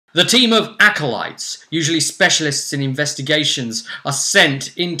The team of acolytes, usually specialists in investigations, are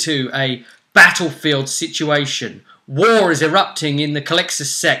sent into a battlefield situation. War is erupting in the Clenched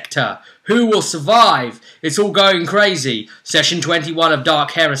sector. Who will survive? It's all going crazy. Session 21 of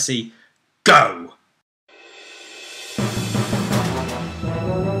Dark Heresy. Go!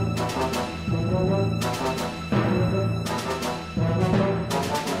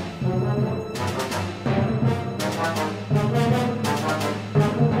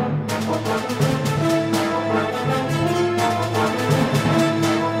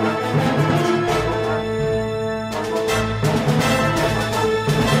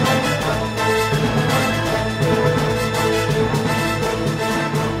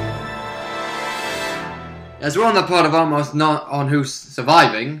 As we're on the part of almost not on who's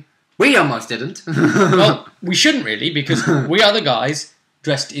surviving, we almost didn't. Well, we shouldn't really, because we are the guys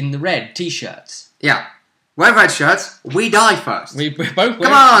dressed in the red t-shirts. Yeah. Wear red shirts, we die first. We both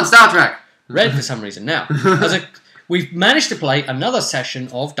Come on, Star Trek! Red for some reason. Now, we've managed to play another session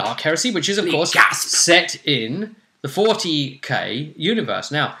of Dark Heresy, which is, of course, set in the 40k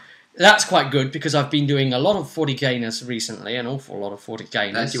universe. Now, that's quite good, because I've been doing a lot of 40k-ness recently, an awful lot of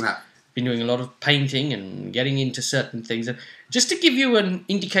 40k-ness. That you have. Been doing a lot of painting and getting into certain things. And just to give you an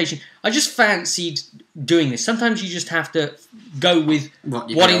indication, I just fancied doing this. Sometimes you just have to go with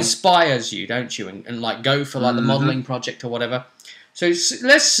what inspires you, don't you? And like go for like the modelling project or whatever. So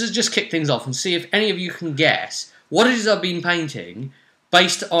let's just kick things off and see if any of you can guess what it is I've been painting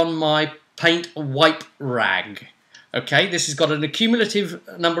based on my paint wipe rag. Okay, this has got an accumulative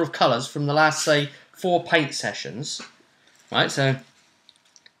number of colours from the last, say, 4 paint sessions. Right, so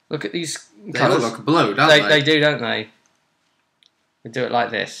look at these colours. They all look blue, don't they? They do, don't they? They do it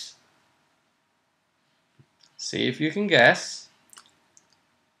like this. See if you can guess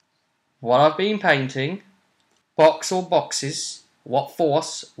what I've been painting. Box or boxes. What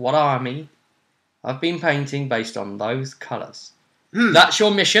force, what army I've been painting based on those colours. That's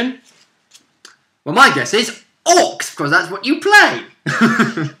your mission. Well, my guess is orcs, because that's what you play.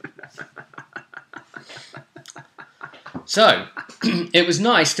 So, it was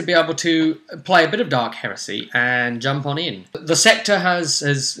nice to be able to play a bit of Dark Heresy and jump on in. The sector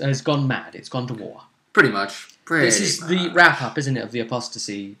has gone mad. It's gone to war. Pretty much. This is the wrap-up, isn't it, of the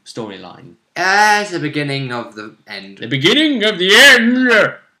apostasy storyline? As the beginning of the end. The beginning of the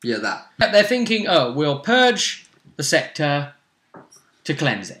end! Yeah, that. They're thinking, oh, we'll purge the sector to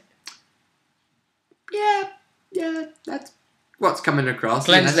cleanse it. Yeah, that's what's coming across.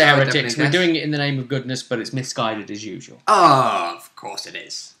 Cleanse the heretics. We're doing it in the name of goodness, but it's misguided as usual. Oh, of course it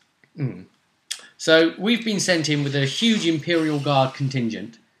is. So we've been sent in with a huge Imperial Guard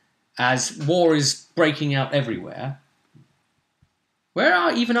contingent as war is breaking out everywhere. Where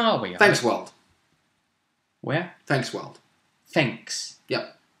are we? Thanks, world. Where? Thanks, world. Thanks.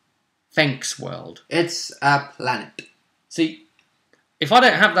 Yep. Thanks, world. It's a planet. See, if I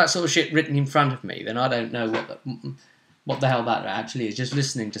don't have that sort of shit written in front of me, then I don't know what the hell that actually is. Just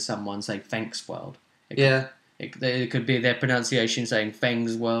listening to someone say thanks, world. It could be their pronunciation saying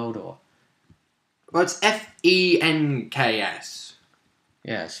Feng's world or... Well, it's F-E-N-K-S.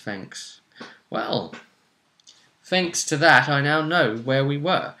 Yes, thanks. Well, thanks to that, I now know where we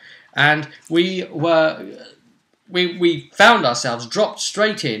were. And we found ourselves dropped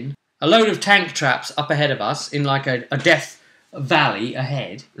straight in, a load of tank traps up ahead of us in like a death valley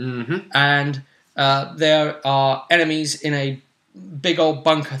ahead. And there are enemies in a big old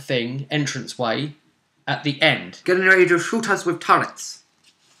bunker thing, entranceway, at the end. Getting ready to shoot us with turrets.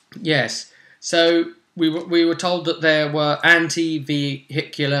 Yes. So we were told that there were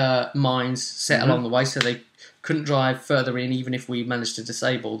anti-vehicular mines set along the way, so they couldn't drive further in, even if we managed to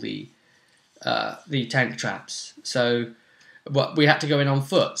disable the tank traps. So we had to go in on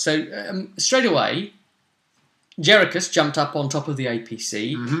foot. So straight away, Jerichus jumped up on top of the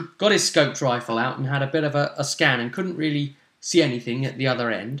APC, got his scoped rifle out and had a bit of a scan and couldn't really see anything at the other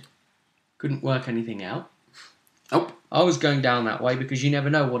end. Couldn't work anything out. Nope. I was going down that way because you never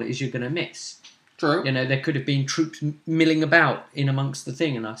know what it is you're going to miss. True. You know, there could have been troops milling about in amongst the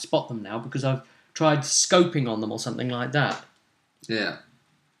thing, and I spot them now because I've tried scoping on them or something like that. Yeah.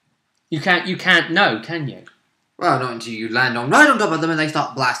 You can't know, can you? Well, not until you land right on top of them and they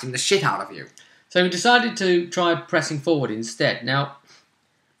start blasting the shit out of you. So we decided to try pressing forward instead. Now,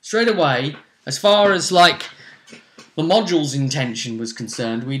 straight away, as far as like the module's intention was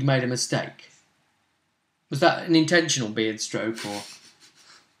concerned, we'd made a mistake. Was that an intentional beard stroke or?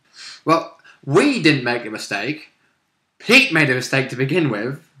 Well, we didn't make a mistake. Pete made a mistake to begin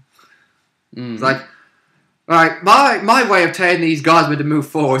with. It's like, alright, my way of telling these guys where to move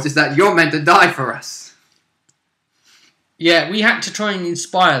forward is that you're meant to die for us. Yeah, we had to try and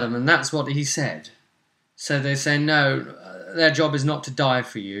inspire them, and that's what he said. So they're saying, no, their job is not to die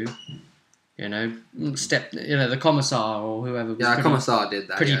for you. You know, the commissar or whoever was the commissar did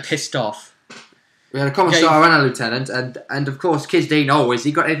that. Pretty pissed off. We had a commissar and a lieutenant, and of course, Kiz Dean always,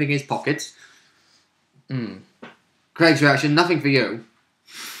 he got anything in his pockets. Craig's reaction, nothing for you.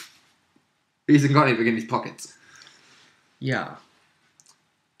 He hasn't got anything in his pockets. Yeah.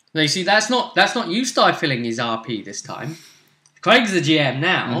 Now you see, that's not you stifling his RP this time. Craig's the GM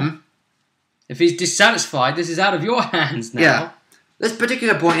now. If he's dissatisfied, this is out of your hands now. Yeah. This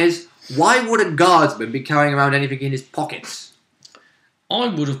particular point is, why would a guardsman be carrying around anything in his pockets? I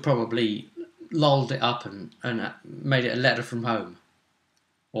would have probably lolled it up and made it a letter from home,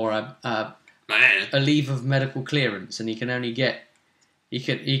 or a leave of medical clearance, and he can only get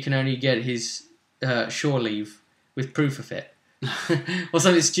his shore leave with proof of it, or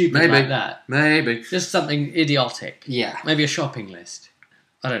something stupid like that. Maybe just something idiotic. Yeah, maybe a shopping list.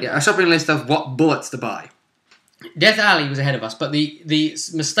 I don't know. Yeah, a shopping list of what bullets to buy. Death Alley was ahead of us, but the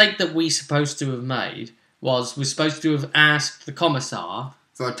mistake that we're supposed to have made was we're supposed to have asked the commissar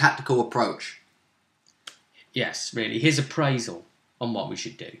for a tactical approach. Yes, really, his appraisal on what we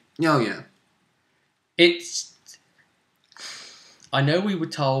should do. Oh yeah. I know we were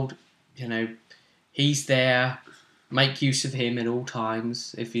told, he's there, make use of him at all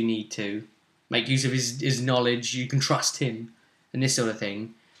times if you need to, make use of his knowledge, you can trust him, and this sort of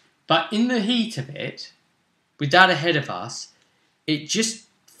thing. But in the heat of it, with that ahead of us, it just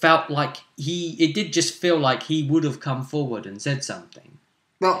felt like it did just feel like he would have come forward and said something.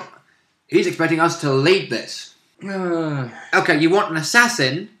 Well, he's expecting us to lead this. Okay, you want an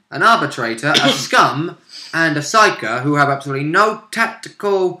assassin, an arbitrator, a scum, and a psyker who have absolutely no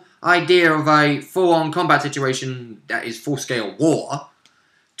tactical idea of a full-on combat situation that is full-scale war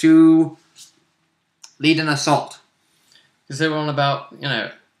to lead an assault. Because they were on about,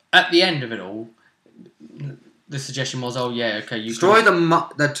 at the end of it all, the suggestion was, you destroy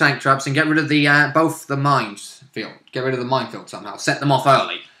the tank traps and get rid of both the minefield. Get rid of the minefield somehow. Set them off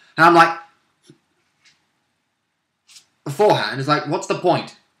early. And I'm like, beforehand, it's like, what's the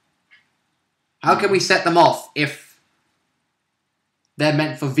point? How can we set them off if they're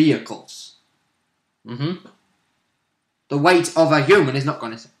meant for vehicles? The weight of a human is not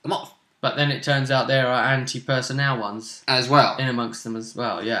going to set them off. But then it turns out there are anti-personnel ones as well in amongst them as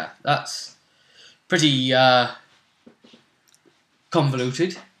well. Yeah, that's pretty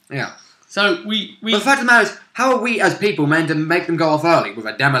convoluted. Yeah. So we. But the fact of the matter is, how are we as people meant to make them go off early with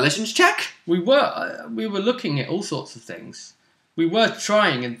a demolitions check? We were looking at all sorts of things. We were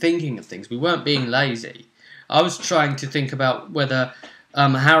trying and thinking of things. We weren't being lazy. I was trying to think about whether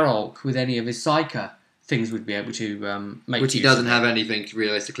Harold, with any of his psyker things, would be able to make. Which he doesn't have anything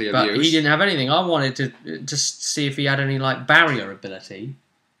realistically of use. But he didn't have anything. I wanted to just see if he had any barrier ability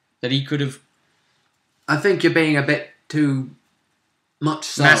that he could have. I think you're being a bit too much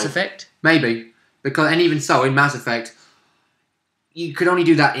so. Mass Effect? Maybe. And even so, in Mass Effect, you could only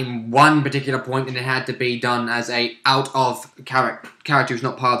do that in one particular point, and it had to be done as a character who's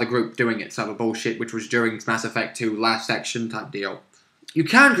not part of the group doing it type of bullshit, which was during Mass Effect 2 last section type deal. You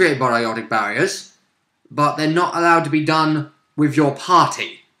can create biotic barriers, but they're not allowed to be done with your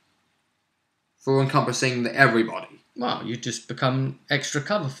party for encompassing everybody. Well, you just become extra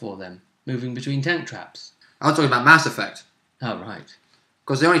cover for them, moving between tank traps. I was talking about Mass Effect. Oh, right.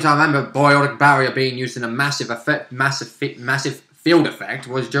 Because the only time I remember biotic barrier being used in a massive field effect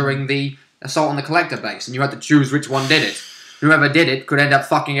was during the assault on the collector base, and you had to choose which one did it. Whoever did it could end up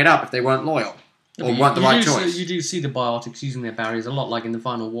fucking it up if they weren't loyal. Or weren't the right choice. You do see the biotics using their barriers a lot, like in the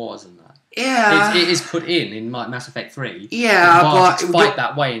Final Wars and that. Yeah. It is put in Mass Effect 3. Yeah, but fight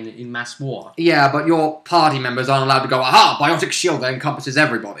that way in mass war. Yeah, but your party members aren't allowed to go, aha, biotic shield that encompasses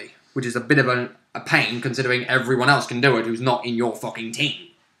everybody. Which is a bit of a pain, considering everyone else can do it who's not in your fucking team.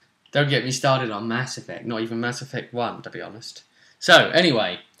 Don't get me started on Mass Effect, not even Mass Effect 1, to be honest. So,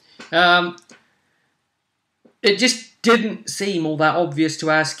 anyway, it just didn't seem all that obvious to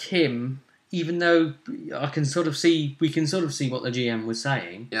ask him, even though we can sort of see what the GM was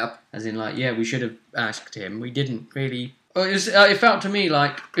saying. Yep. As in, we should have asked him. We didn't really. It felt to me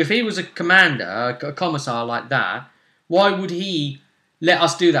like if he was a commander, a commissar like that, why would he let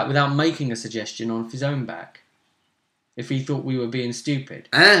us do that without making a suggestion on his own back? If he thought we were being stupid.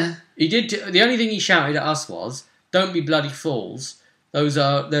 He did. The only thing he shouted at us was, "Don't be bloody fools. Those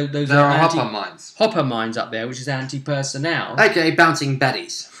are hopper mines. Hopper mines up there, which is anti-personnel." Okay, bouncing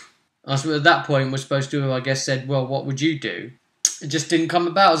betties. So at that point, we're supposed to have, I guess, said, "Well, what would you do?" It just didn't come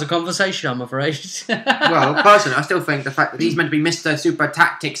about as a conversation, I'm afraid. Well, personally, I still think the fact that he's meant to be Mr. Super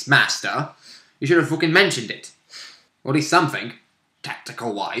Tactics Master, you should have fucking mentioned it. Or at least something,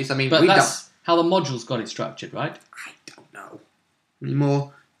 tactical-wise. I mean, but that's how the modules got it structured, right? I don't know.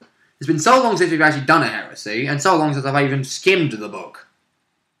 Anymore. It's been so long since we've actually done a Heresy, and so long since I've even skimmed the book.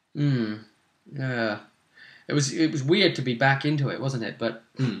 Yeah. It was weird to be back into it, wasn't it? But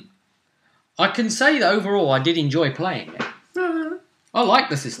I can say that overall I did enjoy playing it. I like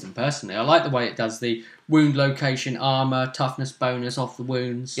the system, personally. I like the way it does the wound location, armour, toughness bonus off the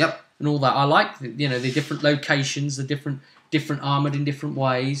wounds. Yep. And all that. I like the different locations, the different armoured in different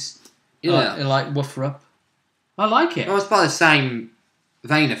ways. Yeah. Like Woofrup. I like it. Well, it's part of the same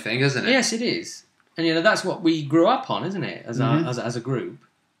vein of thing, isn't it? Yes, it is. And that's what we grew up on, isn't it? As a group.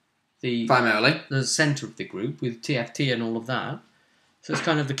 Primarily. The centre of the group with TFT and all of that. So it's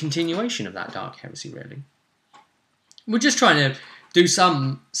kind of the continuation of that Dark Heresy, really. We're just trying to do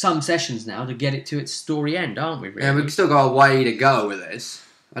some sessions now to get it to its story end, aren't we, really? Yeah, we've still got a way to go with this.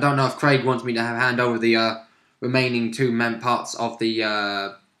 I don't know if Craig wants me to hand over the remaining two parts of the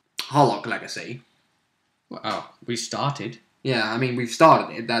Hollock Legacy. Well, we started. Yeah, I mean, we've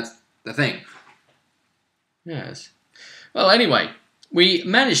started it. That's the thing. Yes. Well, anyway, we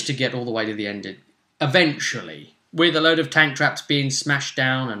managed to get all the way to the end eventually, with a load of tank traps being smashed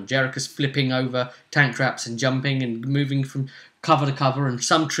down and Jericho's flipping over tank traps and jumping and moving from cover to cover, and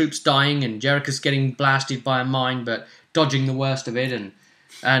some troops dying, and Jericho's getting blasted by a mine but dodging the worst of it,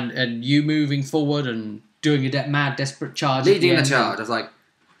 and you moving forward and doing a mad desperate charge. Leading the charge. I was like,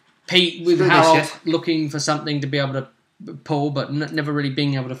 Pete with Harold looking for something to be able to pull, but never really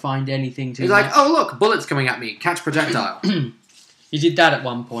being able to find anything to. He's like, oh look, bullets coming at me. Catch projectile. He did that at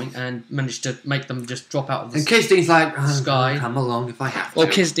one point and managed to make them just drop out of the sky. And Kisdine's like, sky. Come along if I have to. Well,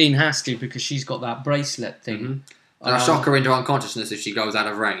 Kisdine has to because she's got that bracelet thing. I'll shock her into unconsciousness if she goes out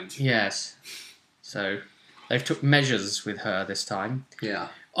of range. Yes. So they've took measures with her this time. Yeah.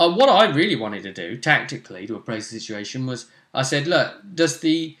 What I really wanted to do, tactically, to appraise the situation was, I said, look,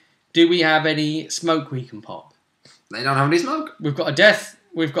 do we have any smoke we can pop? They don't have any smoke. We've got a death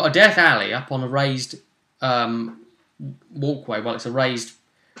alley up on a raised walkway. Well, it's a raised.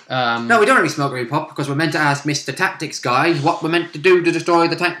 No, we don't have any smoke we pop because we're meant to ask Mr. Tactics Guy what we're meant to do to destroy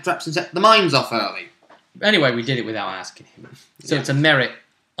the tank traps and set the mines off early. Anyway, we did it without asking him. So it's a merit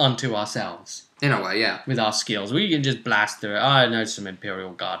unto ourselves. In a way, yeah. With our skills. We can just blast through it. I know some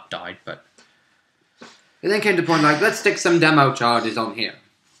Imperial Guard died, but... It then came to the point like, let's stick some demo charges on here.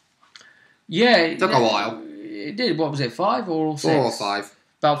 Yeah. It took a while. It did. What was it, 5 or 6? 4 or 5.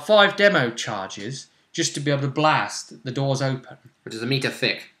 About 5 demo charges just to be able to blast the doors open. Which is a metre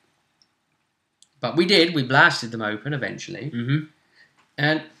thick. But we did. We blasted them open eventually. Mm-hmm.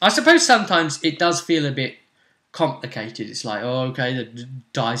 And I suppose sometimes it does feel a bit complicated. It's like, oh, okay, the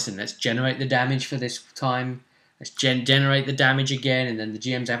Dyson, let's generate the damage for this time. Let's generate the damage again. And then the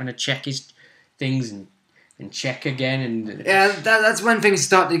GM's having to check his things and check again. And yeah, that's when things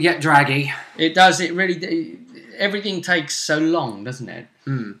start to get draggy. It does. It really... Everything takes so long, doesn't it?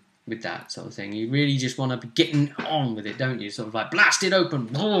 With that sort of thing. You really just want to be getting on with it, don't you? Sort of like, blast it open.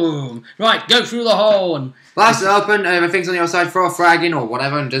 Boom. Right, go through the hole. And blast it open, everything's on the other side, throw a frag in or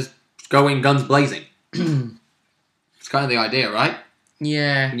whatever, and just go in guns blazing. It's kind of the idea, right?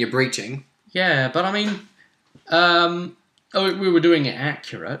 Yeah. When you're breaching. Yeah, but I mean... we were doing it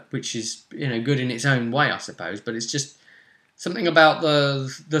accurate, which is good in its own way, I suppose, but it's just something about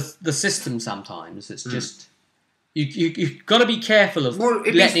the system sometimes. It's just... You've got to be careful of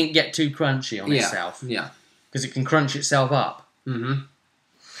letting it get too crunchy on itself. Yeah. Because it can crunch itself up.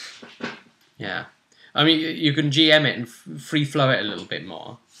 Mm-hmm. Yeah. I mean, you can GM it and free flow it a little bit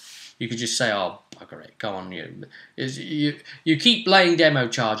more. You could just say, oh, bugger it, go on. You keep laying demo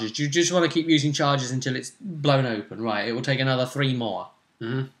charges. You just want to keep using charges until it's blown open. Right, it will take another 3 more.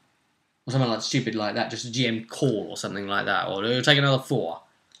 Mm-hmm. Or something like stupid like that. Just a GM call or something like that. Or it'll take another 4.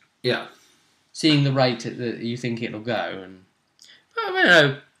 Yeah. Seeing the rate that you think it'll go, and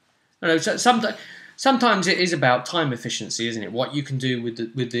I don't know. Sometimes it is about time efficiency, isn't it? What you can do with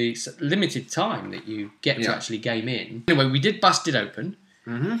the limited time that you get to actually game in. Anyway, we did bust it open,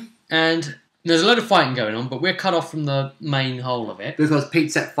 and there's a load of fighting going on, but we're cut off from the main whole of it because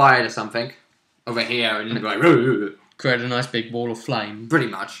Pete set fire to something over here and like created a nice big wall of flame. Pretty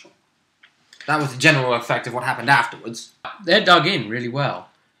much. That was the general effect of what happened afterwards. They're dug in really well.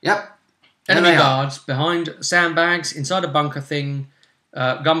 Yep. Enemy guards behind sandbags, inside a bunker thing,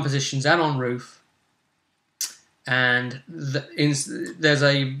 gun positions, and on roof. And there's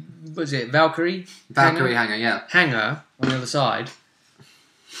a, what is it, Valkyrie? Valkyrie hangar, yeah. Hangar on the other side.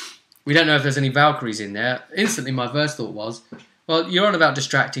 We don't know if there's any Valkyries in there. Instantly, my first thought was, well, you're on about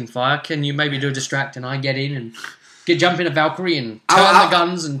distracting fire. Can you maybe do a distract and I get in and jump in a Valkyrie and turn the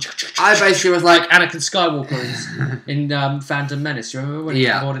guns and... I basically was like Anakin Skywalker in Phantom Menace. You remember when he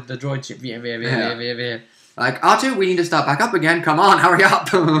boarded the droid ship? Yeah. Like, R2, we need to start back up again. Come on, hurry up.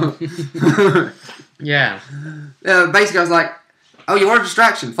 Yeah. Basically, I was like, oh, you want a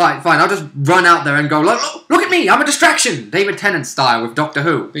distraction? Fine. I'll just run out there and go, look at me, I'm a distraction. David Tennant style with Doctor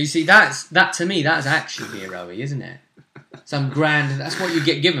Who. But you see, that to me, that's action hero-y, isn't it? Some grand... That's what you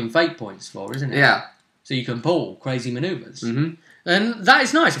get given fate points for, isn't it? Yeah. So you can pull crazy manoeuvres. Mm-hmm. And that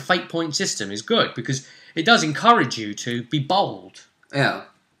is nice. A fate point system is good because it does encourage you to be bold. Yeah.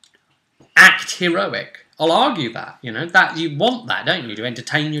 Act heroic. I'll argue that, that you want that, don't you, to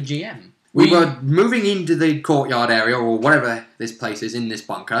entertain your GM. We were moving into the courtyard area, or whatever this place is in this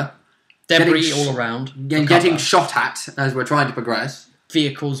bunker. Debris all around. And getting shot at as we're trying to progress.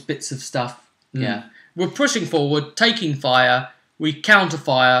 Vehicles, bits of stuff. Yeah. We're pushing forward, taking fire. We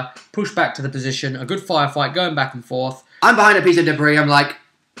counter-fire, push back to the position. A good firefight, going back and forth. I'm behind a piece of debris. I'm like,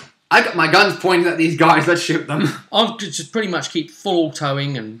 I got my guns pointed at these guys. Let's shoot them. I'll just pretty much keep full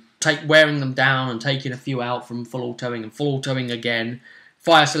autoing and wearing them down and taking a few out from full autoing and full autoing again.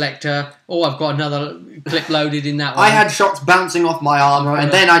 Fire selector. Oh, I've got another clip loaded in that one. I had shots bouncing off my armour,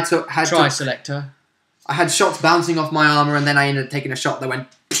 and then I selector. I had shots bouncing off my armour, and then I ended up taking a shot that went...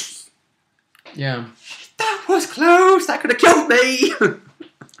 Yeah. That was close. That could have killed me.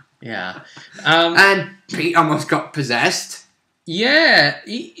 Yeah. And Pete almost got possessed. Yeah.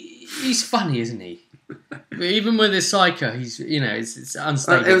 He's funny, isn't he? Even with his psycho, he's, it's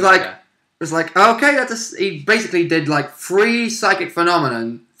unstable. It was like, okay, he basically did like 3 psychic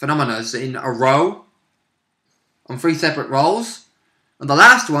phenomena in a row on 3 separate rolls. And the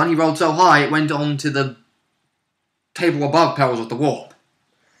last one, he rolled so high, it went on to the table above Perils of the Warp.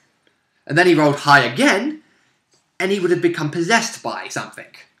 And then he rolled high again, and he would have become possessed by something.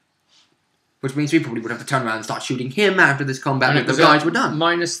 Which means we probably would have to turn around and start shooting him after this combat if the guys were done.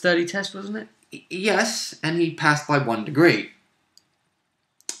 Minus 30 test, wasn't it? Yes, and he passed by 1 degree.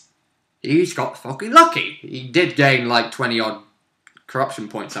 He's got fucking lucky. He did gain like 20-odd corruption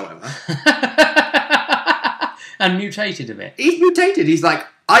points, however. And mutated a bit. He's mutated. He's like,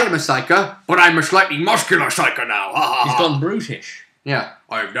 I am a psyker, but I'm a slightly muscular psyker now. He's gone brutish. Yeah.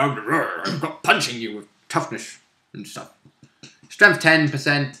 I've got punching you with toughness and stuff. Strength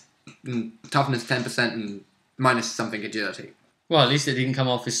 10%, and toughness 10%, and minus something agility. Well, at least it didn't come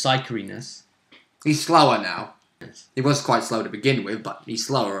off his psycheriness. He's slower now. Yes. He was quite slow to begin with, but he's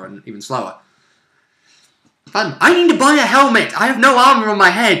slower and even slower. Fun. I need to buy a helmet. I have no armor on my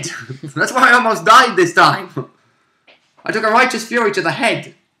head. That's why I almost died this time. I took a righteous fury to the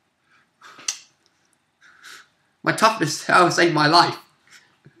head. My toughness saved my life.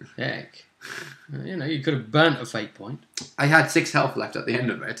 Heck. You could have burnt a fate point. I had 6 health left at the end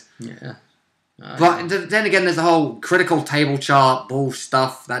of it. Yeah. But then again, there's a whole critical table chart bull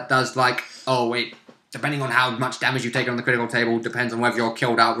stuff that does like, oh wait, depending on how much damage you take on the critical table, depends on whether you're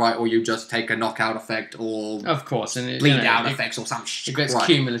killed outright or you just take a knockout effect or of course, and bleed out effects or some shit. It gets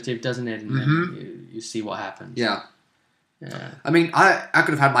cumulative, doesn't it? And then you see what happens. Yeah. Yeah. I mean, I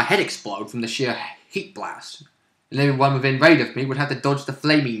could have had my head explode from the sheer heat blast. And everyone within range of me would have to dodge the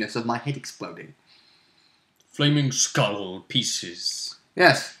flamingness of my head exploding. Flaming skull pieces.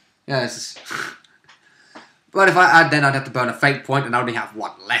 Yes. But if I had, then I'd have to burn a fate point, and I only have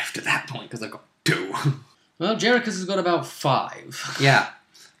 1 left at that point, because I've got 2. Well, Jericho's has got about 5. Yeah.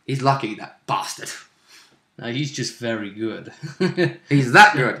 He's lucky, that bastard. No, he's just very good. He's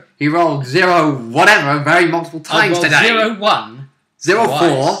that good. He rolled 0 whatever very multiple times today. 0 1. 0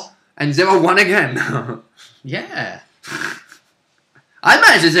 4 and 0 1 again. Yeah. I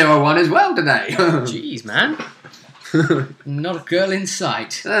managed a 0 1 as well today. Jeez, man. Not a girl in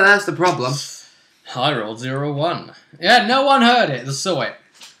sight. That's the problem. I rolled 0 1. Yeah, no one heard it. They saw it.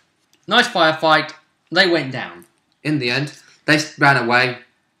 Nice firefight. They went down. In the end, they ran away.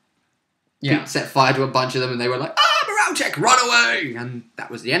 Yeah. Pete set fire to a bunch of them, and they were like, morale check, run away! And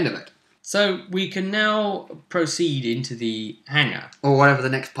that was the end of it. So we can now proceed into the hangar. Or whatever the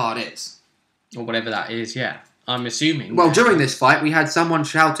next part is. Or whatever that is, yeah. I'm assuming. Well, during this fight, we had someone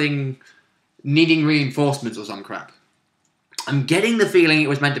shouting, needing reinforcements or some crap. I'm getting the feeling it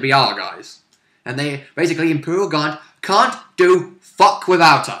was meant to be our guys. And they, basically, Imperial Guard can't do fuck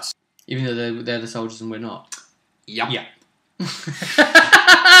without us. Even though they're the soldiers and we're not. Yup. Yeah.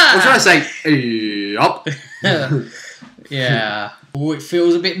 I was trying to say, yup. Yeah. Oh, it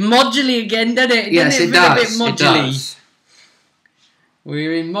feels a bit moduly again, doesn't it? Yes, it does. A bit moduly. It does.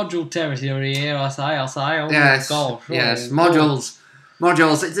 We're in module territory here, I say. Oh, yes, gosh. yes, modules.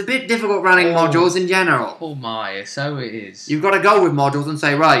 Modules. It's a bit difficult running modules in general. Oh my, so it is. You've got to go with modules and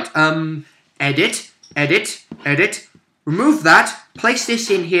say, right, edit, edit, edit, remove that, place this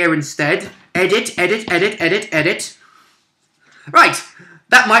in here instead, edit, edit, edit, edit, edit. Right,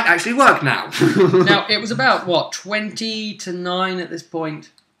 that might actually work now. Now, it was about, what, 20 to 9 at this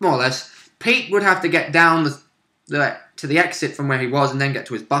point? More or less. Pete would have to get down to the exit from where he was and then get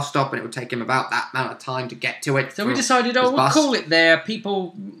to his bus stop, and it would take him about that amount of time to get to it. So we decided, we'll call it there.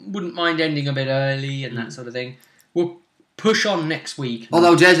 People wouldn't mind ending a bit early and that sort of thing. We'll push on next week.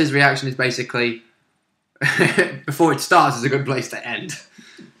 Although Jez's reaction is basically, before it starts is a good place to end.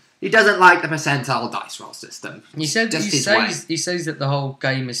 He doesn't like the percentile dice roll system. He says that the whole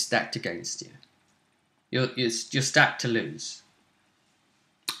game is stacked against you. You're stacked to lose.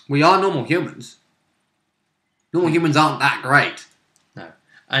 We are normal humans. Normal humans aren't that great. No.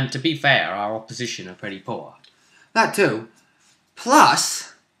 And to be fair, our opposition are pretty poor. That too. Plus...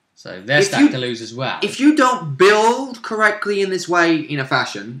 So they're stacked to lose as well. If you don't build correctly in this way, in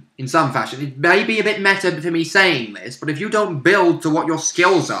some fashion, it may be a bit meta for me saying this, but if you don't build to what your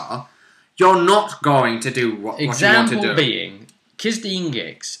skills are, you're not going to do what you want to do. Example being,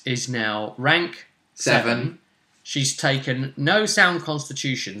 Kizdingix is now rank 7. She's taken no sound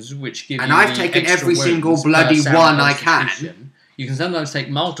constitutions, which give you And I've taken every single bloody one I can. You can sometimes take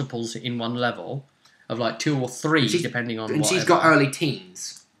multiples in one level, of like 2 or 3, depending on And she's got early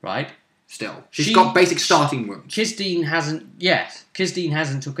teens. Right? Still. She's got basic starting wounds. Kizdine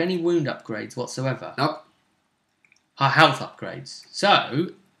hasn't took any wound upgrades whatsoever. Nope. Her health upgrades.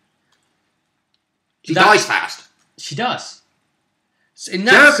 So... She dies fast. She does.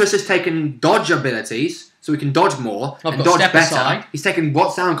 Jerichus has taken dodge abilities, so he can dodge more and dodge better. Aside. He's taken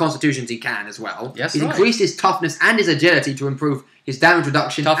what sound constitutions he can as well. Yes, He's increased his toughness and his agility to improve his damage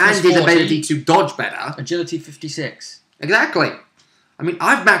reduction and his ability to dodge better. Agility 56. Exactly. I mean,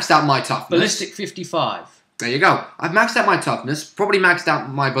 I've maxed out my toughness. Ballistic 55. There you go. I've maxed out my toughness, probably maxed out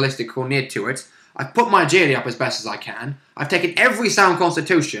my ballistic or near to it. I've put my agility up as best as I can. I've taken every sound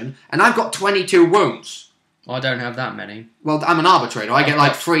constitution, and I've got 22 wounds. I don't have that many. Well, I'm an arbitrator. I get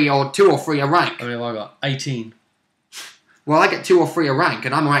like 2 or 3 a rank. I mean, I got 18. Well, I get 2 or 3 a rank,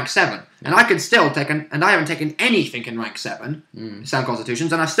 and I'm rank 7. And I can still take and I haven't taken anything in rank 7, sound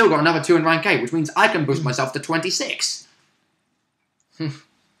constitutions, and I've still got another 2 in rank 8, which means I can boost myself to 26.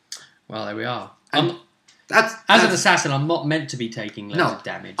 Well, there we are. As an assassin, I'm not meant to be taking loads of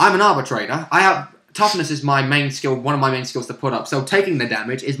damage. I'm an arbitrator. Toughness is my main skill, one of my main skills to put up. So taking the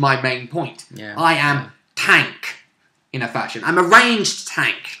damage is my main point. Yeah. I am tank in a fashion. I'm a ranged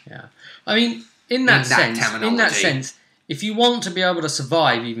tank. Yeah. I mean, in that sense, if you want to be able to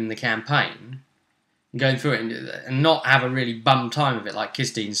survive even the campaign, going through it and not have a really bum time of it, like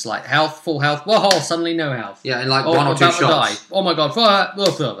Kizdine's, like full health, whoa, suddenly no health. Yeah, and like 1 or 2 shots. Die. Oh my god, that.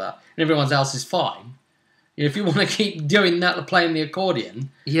 And everyone else is fine. If you want to keep doing that, playing the accordion,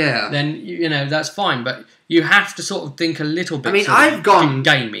 then that's fine. But you have to sort of think a little bit. I mean, I've gone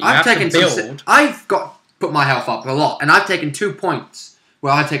gamey. I've put my health up a lot, and I've taken 2 points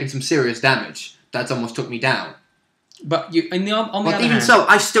where I've taken some serious damage. That's almost took me down. But on the other even hand, so,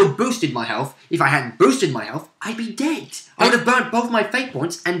 I still boosted my health. If I hadn't boosted my health, I'd be dead. I would have burnt both my fate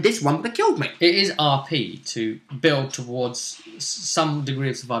points, and this one would have killed me. It is RP to build towards some degree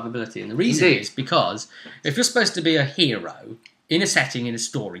of survivability, and the reason is because if you're supposed to be a hero in a setting, in a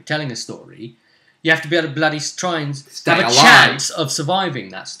story, telling a story, you have to be able to bloody try and have a chance of surviving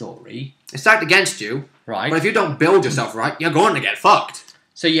that story. It's stacked against you, right? But if you don't build yourself right, you're going to get fucked.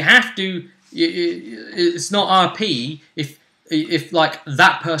 So you have to. It's not RP if like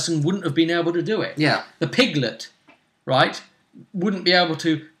that person wouldn't have been able to do it. Yeah. The piglet, right, wouldn't be able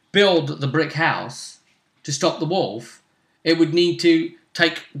to build the brick house to stop the wolf. It would need to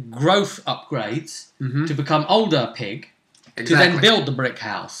take growth upgrades to become older pig to then build the brick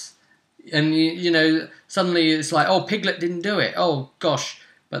house. And suddenly it's like, oh, piglet didn't do it. Oh gosh.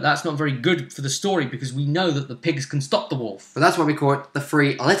 But that's not very good for the story because we know that the pigs can stop the wolf. But that's why we call it the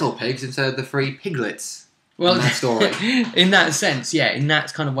 3 little pigs instead of the 3 piglets. Well, in that story. In that sense, yeah, in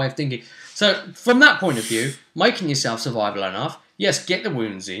that kind of way of thinking. So, from that point of view, making yourself survivable enough, yes, get the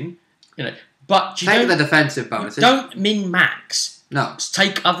wounds in, but take the defensive bonuses. Don't min-max. No.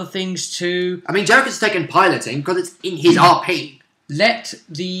 Take other things too. I mean, Jerichus has taken piloting because it's in his RP.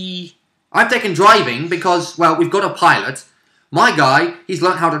 I've taken driving because, well, we've got a pilot. My guy, he's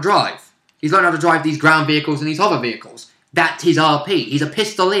learnt how to drive. He's learnt how to drive these ground vehicles and these hover vehicles. That's his RP. He's a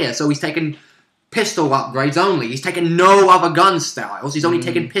pistolier, so he's taken pistol upgrades only. He's taken no other gun styles. He's only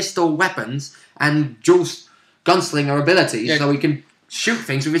taken pistol weapons and dual gunslinger abilities, so he can shoot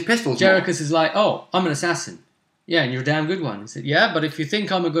things with his pistols. Jerichus is like, oh, I'm an assassin. Yeah, and you're a damn good one. He said, yeah, but if you think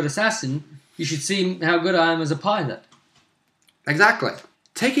I'm a good assassin, you should see how good I am as a pilot. Exactly.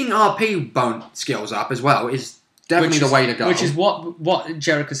 taking RP bone skills up as well is definitely the way to go. Which is what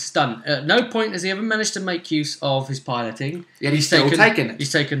Jericho's done. At no point has he ever managed to make use of his piloting. Yet he's still taken it.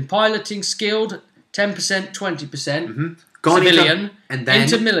 He's taken piloting skilled, 10%, 20%, civilian, and then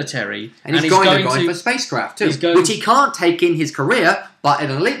into military. And he's going for spacecraft too, which he can't take in his career, but at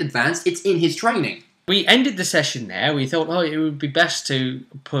Elite Advanced, it's in his training. We ended the session there. We thought, it would be best to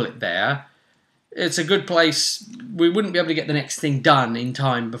pull it there. It's a good place. We wouldn't be able to get the next thing done in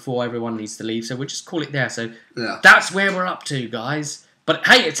time before everyone needs to leave, so we'll just call it there. So that's where we're up to, guys. But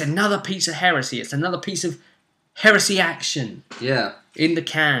hey, it's another piece of Heresy. It's another piece of Heresy action. Yeah. In the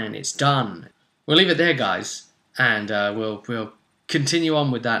can. It's done. We'll leave it there, guys. And we'll continue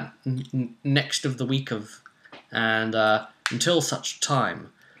on with that next of the week of. And until such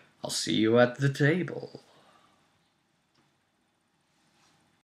time, I'll see you at the table.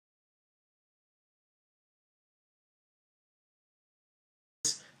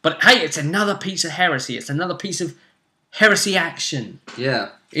 But hey, it's another piece of Heresy. It's another piece of Heresy action. Yeah.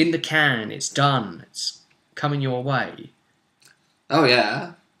 In the can. It's done. It's coming your way. Oh,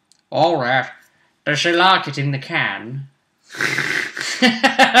 yeah. All right. Does she like it in the can?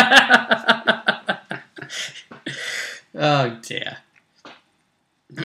 Oh, dear.